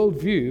global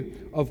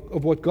worldview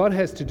of what God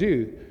has to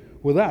do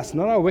with us,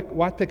 not our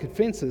white picket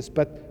fences,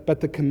 but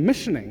the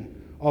commissioning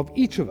of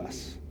each of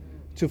us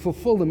to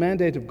fulfill the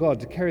mandate of God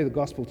to carry the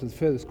gospel to the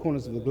furthest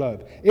corners of the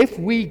globe. If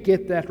we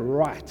get that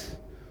right,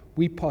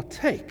 we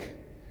partake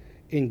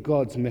in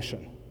God's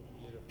mission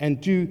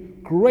and do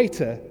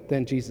greater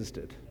than Jesus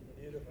did.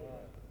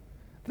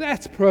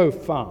 That's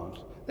profound.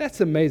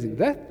 That's amazing.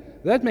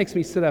 That makes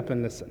me sit up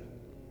and listen.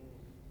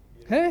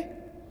 Hey?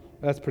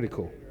 That's pretty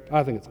cool.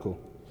 I think it's cool.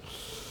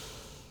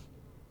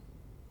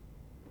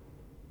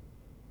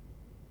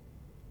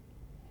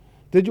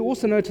 Did you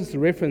also notice the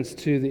reference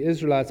to the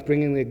Israelites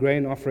bringing their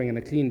grain offering in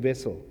a clean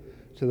vessel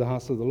to the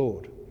house of the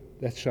Lord?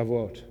 That's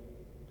Shavuot.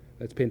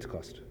 That's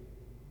Pentecost.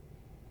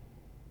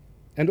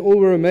 "And all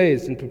were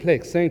amazed and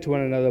perplexed, saying to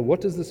one another,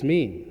 'What does this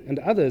mean?' And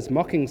others,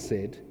 mocking,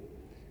 said,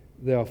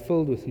 'They are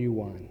filled with new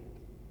wine.'"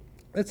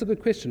 That's a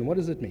good question. What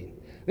does it mean?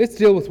 Let's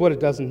deal with what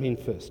it doesn't mean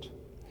first.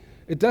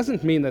 It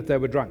doesn't mean that they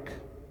were drunk.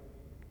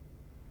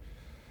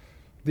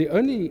 The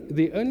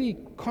only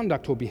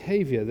conduct or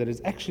behavior that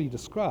is actually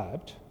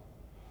described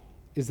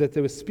is that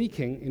they were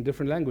speaking in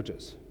different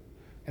languages.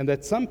 And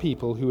that some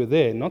people who were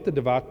there, not the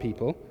devout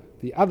people,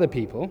 the other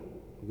people,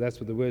 that's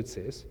what the word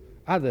says,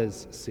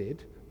 others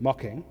said,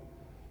 mocking,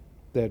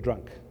 they're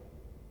drunk.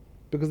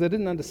 Because they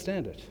didn't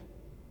understand it.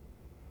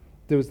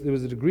 There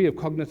was a degree of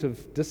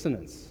cognitive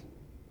dissonance.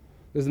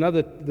 There's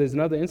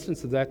another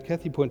instance of that.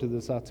 Kathy pointed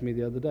this out to me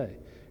the other day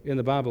in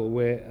the Bible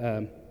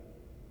where,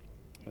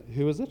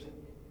 who was it?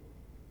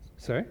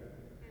 Sorry?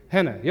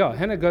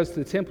 Hannah goes to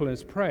the temple and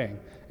is praying.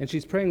 And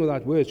she's praying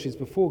without words. She's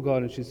before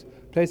God and she's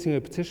placing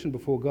her petition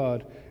before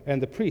God. And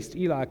the priest,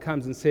 Eli,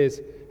 comes and says,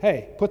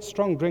 hey, put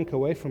strong drink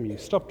away from you.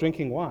 Stop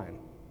drinking wine.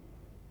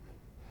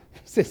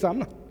 She says,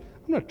 I'm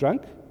not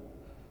drunk.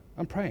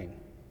 I'm praying.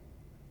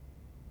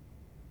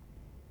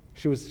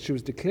 She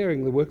was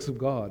declaring the works of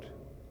God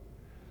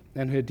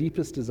and her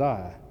deepest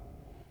desire.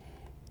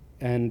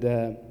 And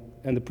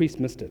the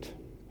priest missed it.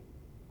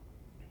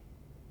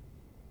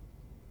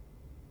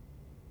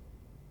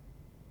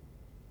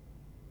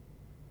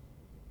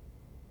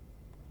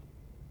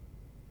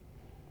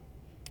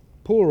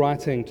 Paul,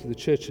 writing to the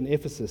church in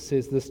Ephesus,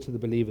 says this to the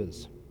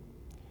believers.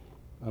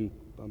 I'm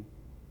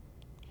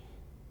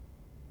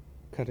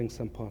cutting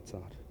some parts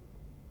out.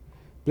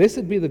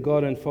 Blessed be the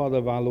God and Father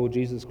of our Lord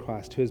Jesus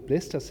Christ, who has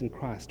blessed us in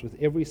Christ with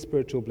every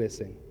spiritual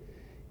blessing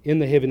in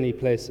the heavenly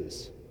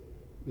places.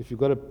 If you've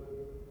got a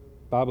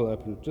Bible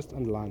open, just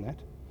underline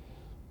that.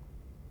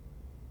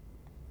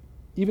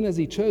 Even as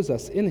he chose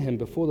us in him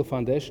before the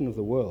foundation of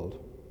the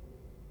world,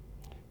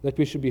 that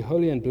we should be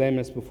holy and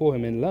blameless before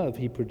him. In love,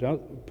 he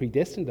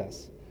predestined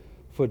us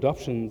for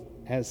adoption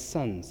as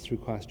sons through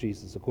Christ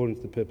Jesus, according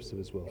to the purpose of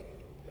his will,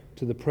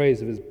 to the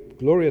praise of his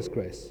glorious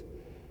grace,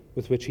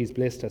 with which he's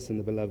blessed us in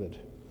the beloved.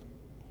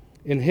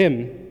 In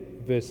him,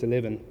 verse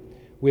 11,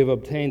 we have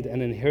obtained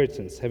an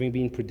inheritance, having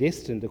been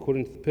predestined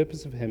according to the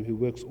purpose of him who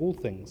works all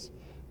things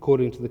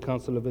according to the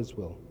counsel of his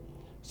will,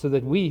 so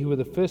that we who were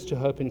the first to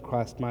hope in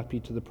Christ might be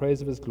to the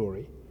praise of his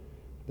glory.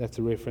 That's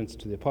a reference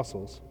to the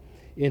apostles.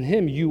 In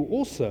him you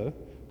also,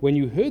 when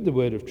you heard the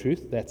word of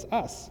truth, that's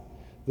us,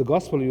 the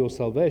gospel of your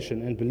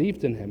salvation, and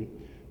believed in him,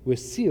 were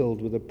sealed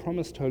with the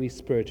promised Holy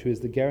Spirit, who is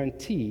the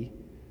guarantee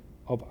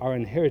of our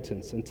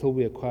inheritance until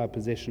we acquire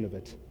possession of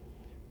it,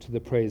 to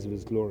the praise of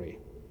his glory.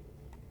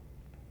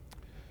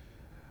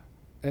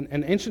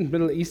 An ancient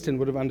Middle Eastern person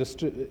would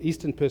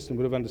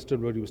have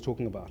understood what he was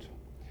talking about.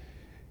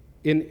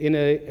 In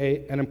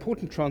an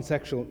important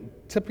transaction,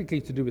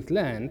 typically to do with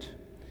land,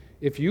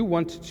 if you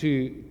wanted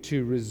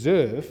to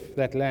reserve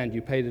that land,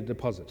 you paid a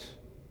deposit.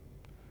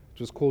 It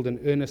was called an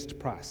earnest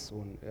price,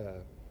 or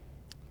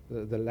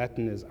the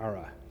Latin is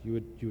ara.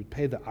 You would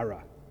pay the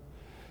ara.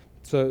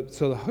 So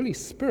the Holy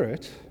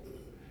Spirit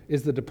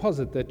is the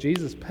deposit that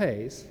Jesus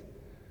pays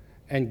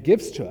and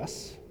gives to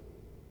us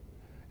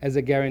as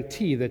a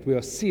guarantee that we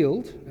are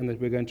sealed and that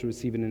we're going to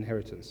receive an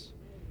inheritance.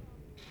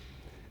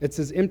 It's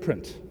his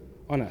imprint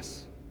on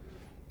us.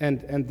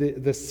 And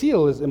the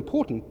seal is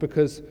important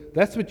because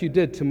that's what you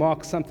did to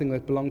mark something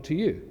that belonged to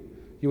you.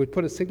 You would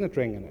put a signet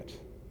ring in it,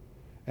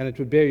 and it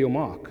would bear your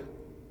mark,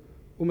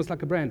 almost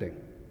like a branding.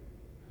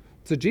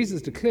 So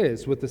Jesus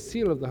declares, with the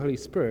seal of the Holy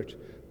Spirit,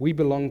 we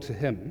belong to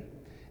him.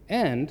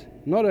 And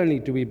not only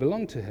do we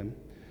belong to him,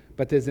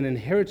 but there's an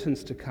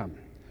inheritance to come.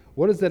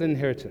 What is that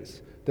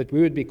inheritance? That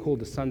we would be called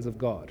the sons of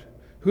God.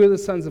 Who are the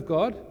sons of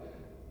God?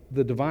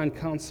 The divine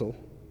council,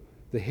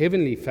 the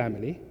heavenly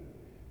family,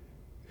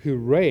 who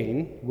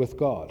reign with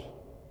God,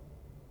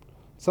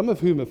 some of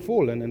whom have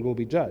fallen and will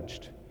be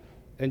judged.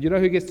 And you know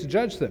who gets to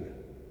judge them?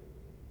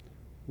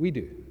 We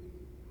do.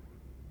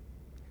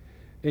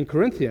 In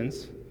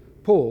Corinthians,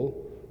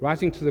 Paul,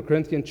 writing to the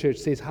Corinthian church,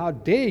 says, how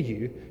dare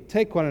you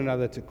take one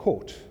another to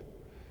court?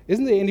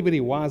 Isn't there anybody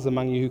wise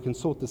among you who can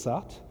sort this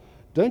out?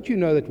 Don't you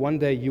know that one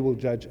day you will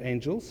judge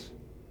angels?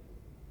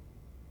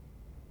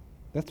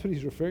 That's what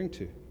he's referring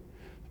to.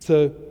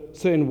 So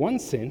in one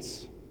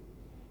sense,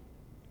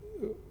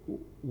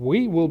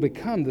 we will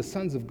become the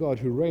sons of God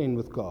who reign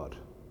with God,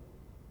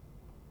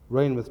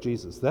 reign with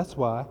Jesus. That's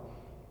why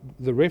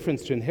the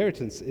reference to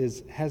inheritance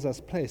has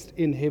us placed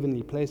in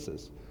heavenly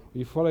places. Are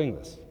you following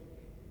this?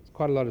 It's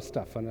quite a lot of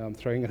stuff. I know I'm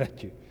throwing it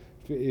at you.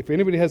 If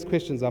anybody has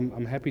questions,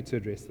 I'm happy to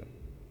address them.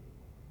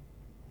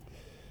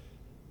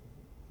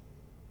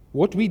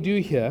 What we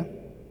do here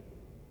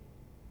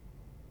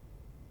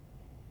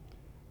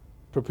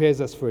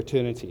prepares us for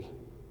eternity.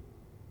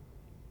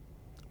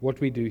 What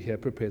we do here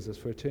prepares us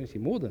for eternity.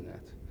 More than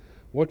that,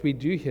 what we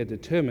do here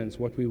determines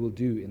what we will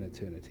do in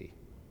eternity.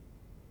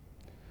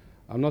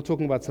 I'm not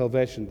talking about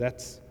salvation.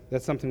 That's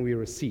something we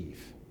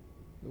receive.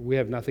 We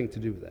have nothing to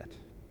do with that.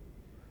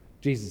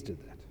 Jesus did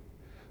that.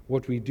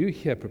 What we do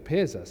here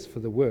prepares us for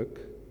the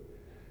work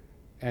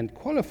and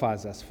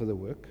qualifies us for the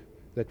work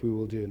that we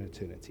will do in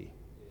eternity.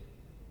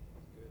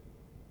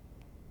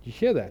 You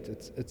hear that?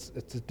 It's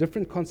a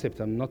different concept.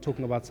 I'm not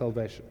talking about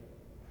salvation.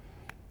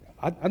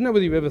 I don't know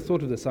whether you've ever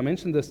thought of this. I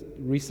mentioned this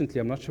recently.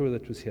 I'm not sure whether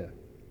it was here.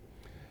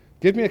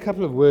 Give me a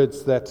couple of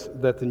words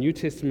that the New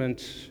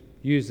Testament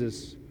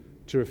uses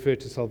to refer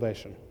to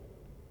salvation.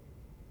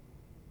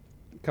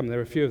 Come, there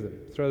are a few of them.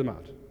 Throw them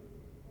out.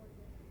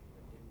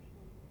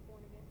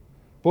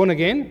 Born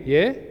again,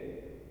 yeah.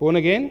 Born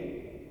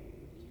again.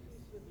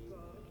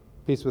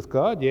 Peace with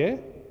God, yeah.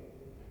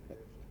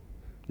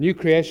 New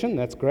creation,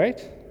 that's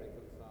great.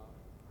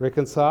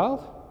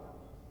 Reconciled.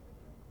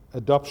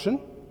 Adoption.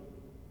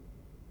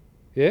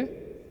 Yeah?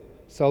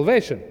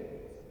 Salvation.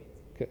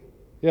 Okay.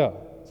 Yeah.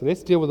 So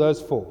let's deal with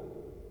those four.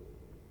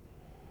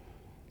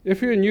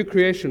 If you're a new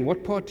creation,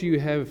 what part do you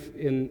have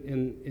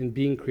in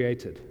being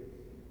created?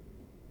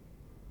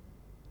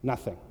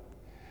 Nothing.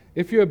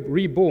 If you're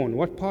reborn,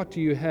 what part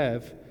do you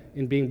have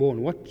in being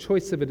born? What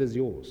choice of it is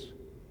yours?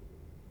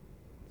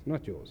 It's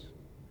not yours.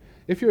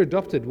 If you're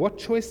adopted,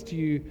 what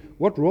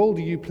role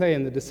do you play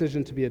in the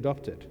decision to be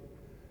adopted?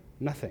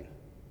 Nothing.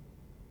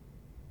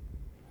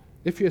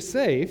 If you're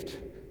saved,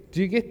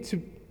 do you get to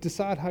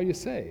decide how you're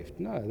saved?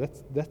 No,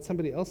 that's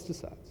somebody else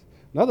decides.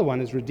 Another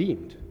one is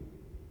redeemed.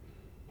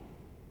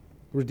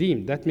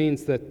 Redeemed, that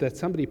means that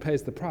somebody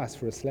pays the price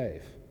for a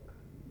slave.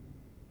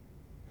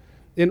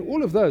 In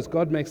all of those,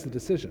 God makes the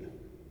decision.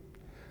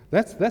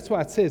 That's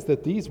why it says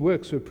that these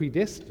works were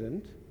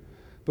predestined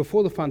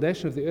before the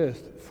foundation of the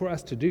earth for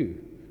us to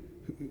do,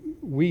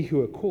 we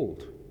who are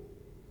called.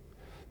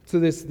 So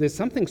there's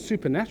something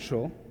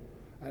supernatural,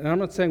 and I'm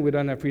not saying we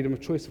don't have freedom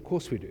of choice. Of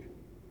course we do.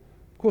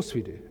 Of course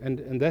we do.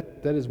 And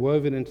that is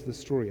woven into the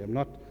story. I'm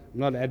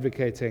not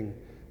advocating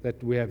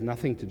that we have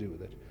nothing to do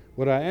with it.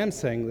 What I am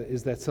saying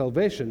is that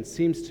salvation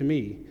seems to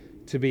me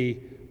to be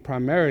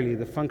primarily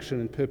the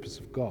function and purpose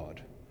of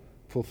God,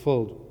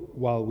 fulfilled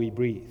while we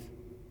breathe.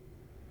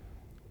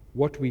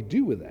 What we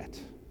do with that,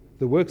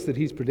 the works that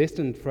He's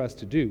predestined for us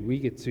to do, we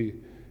get to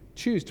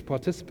choose to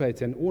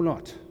participate in or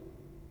not.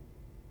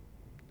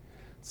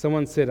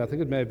 Someone said, I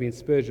think it may have been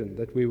Spurgeon,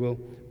 that we will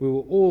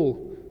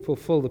all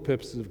fulfill the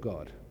purposes of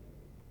God,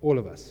 all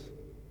of us.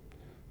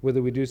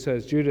 Whether we do so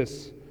as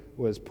Judas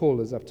or as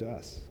Paul is up to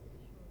us.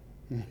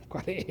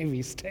 Quite a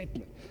heavy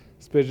statement.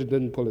 Spurgeon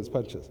didn't pull his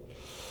punches.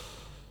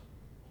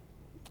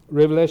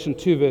 Revelation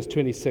 2 verse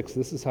 26,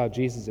 this is how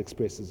Jesus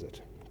expresses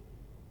it.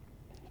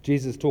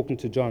 Jesus, talking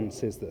to John,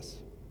 says this: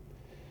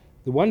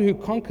 "The one who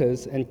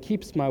conquers and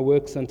keeps my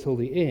works until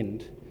the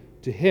end,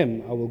 to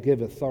him I will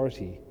give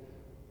authority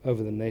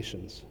over the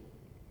nations."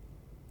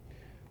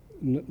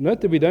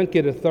 Note that we don't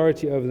get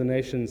authority over the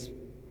nations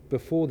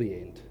before the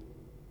end,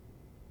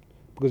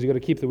 because you've got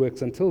to keep the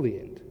works until the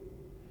end.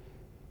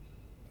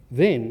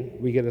 Then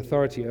we get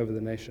authority over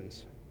the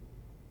nations.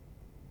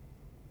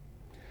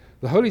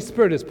 The Holy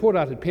Spirit is poured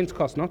out at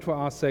Pentecost not for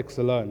our sakes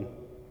alone,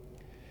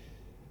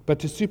 but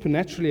to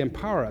supernaturally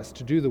empower us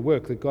to do the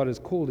work that God has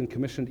called and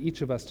commissioned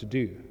each of us to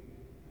do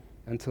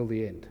until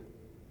the end.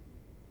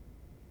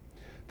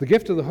 The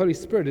gift of the Holy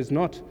Spirit is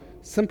not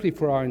simply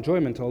for our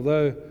enjoyment,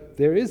 although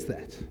there is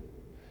that.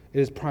 It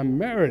is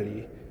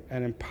primarily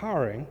an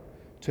empowering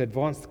to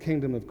advance the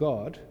kingdom of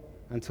God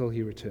until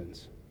He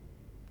returns.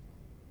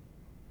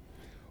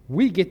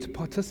 We get to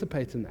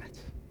participate in that.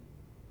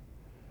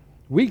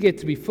 We get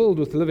to be filled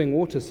with living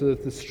water so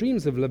that the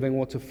streams of living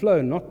water flow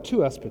not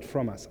to us but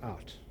from us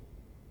out.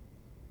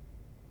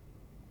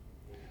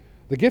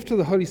 The gift of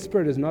the Holy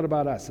Spirit is not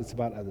about us, it's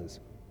about others,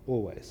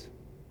 always.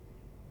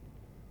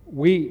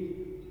 We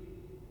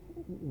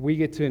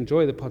get to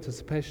enjoy the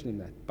participation in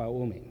that, by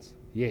all means,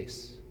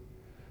 yes.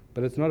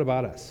 But it's not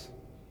about us.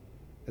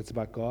 It's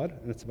about God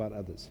and it's about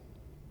others.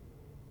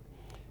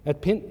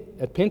 At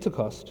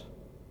Pentecost,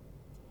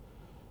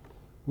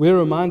 we're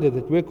reminded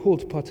that we're called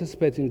to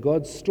participate in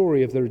God's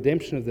story of the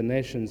redemption of the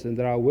nations, and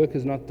that our work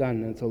is not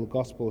done until the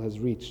gospel has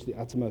reached the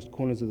uttermost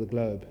corners of the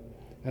globe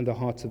and the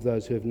hearts of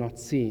those who have not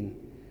seen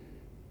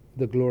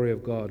the glory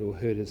of God or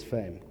heard His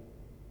fame.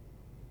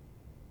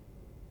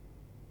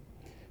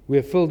 We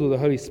are filled with the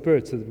Holy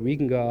Spirit so that we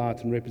can go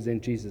out and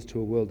represent Jesus to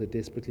a world that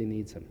desperately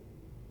needs Him.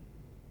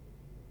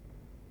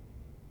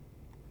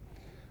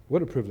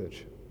 What a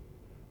privilege.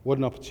 What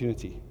an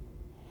opportunity.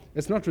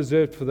 It's not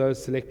reserved for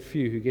those select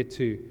few who get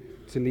to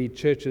lead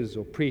churches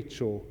or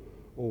preach or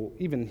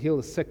even heal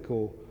the sick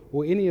or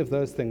any of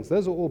those things.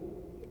 Those are all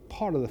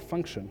part of the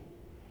function.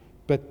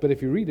 But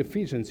if you read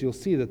Ephesians, you'll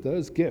see that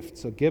those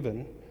gifts are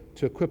given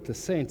to equip the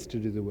saints to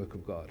do the work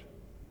of God.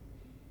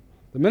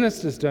 The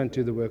ministers don't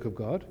do the work of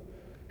God.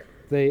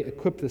 They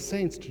equip the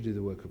saints to do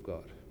the work of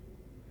God.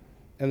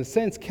 And the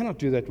saints cannot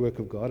do that work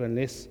of God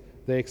unless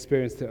they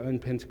experience their own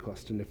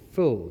Pentecost and are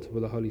filled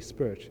with the Holy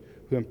Spirit,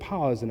 who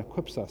empowers and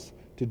equips us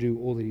to do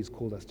all that He's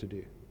called us to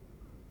do.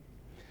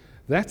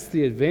 That's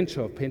the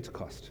adventure of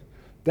Pentecost.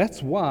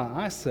 That's why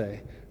I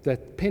say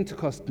that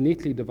Pentecost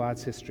neatly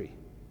divides history.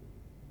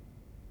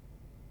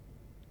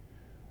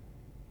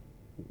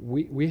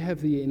 We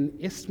have the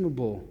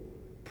inestimable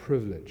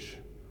privilege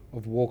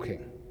of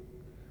walking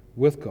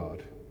with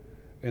God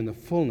in the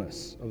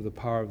fullness of the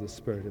power of the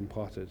Spirit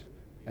imparted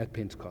at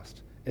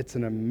Pentecost. It's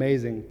an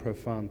amazing,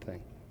 profound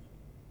thing.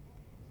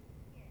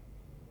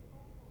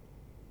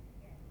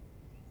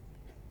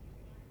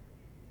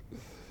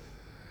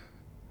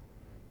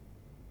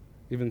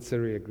 Even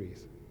Siri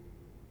agrees.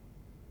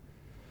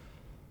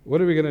 What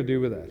are we going to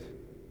do with that?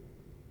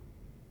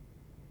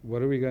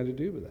 What are we going to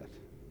do with that?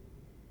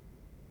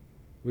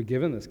 We're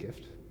given this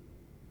gift.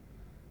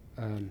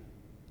 And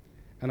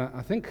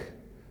I think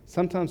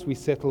sometimes we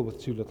settle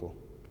with too little.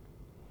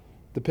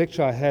 The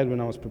picture I had when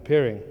I was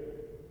preparing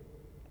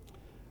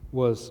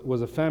was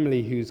a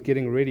family who's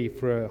getting ready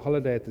for a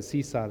holiday at the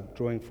seaside,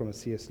 drawing from a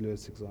C.S.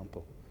 Lewis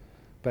example.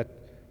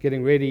 But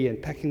getting ready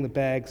and packing the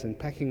bags and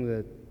packing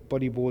the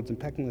bodyboards and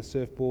packing the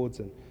surfboards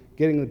and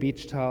getting the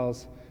beach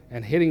towels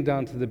and heading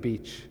down to the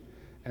beach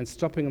and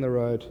stopping on the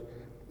road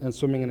and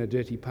swimming in a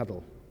dirty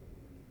puddle.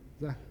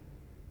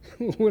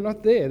 We're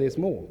not there. There's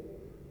more.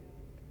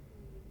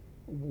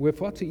 We're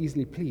far too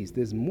easily pleased.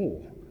 There's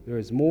more. There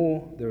is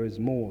more. There is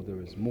more.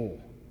 There is more.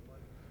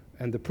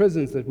 And the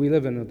prisons that we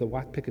live in are the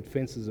white picket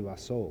fences of our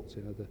souls,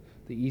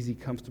 the easy,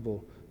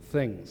 comfortable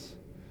things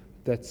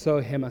that so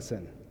hem us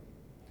in.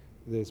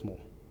 There's more.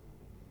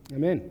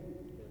 Amen.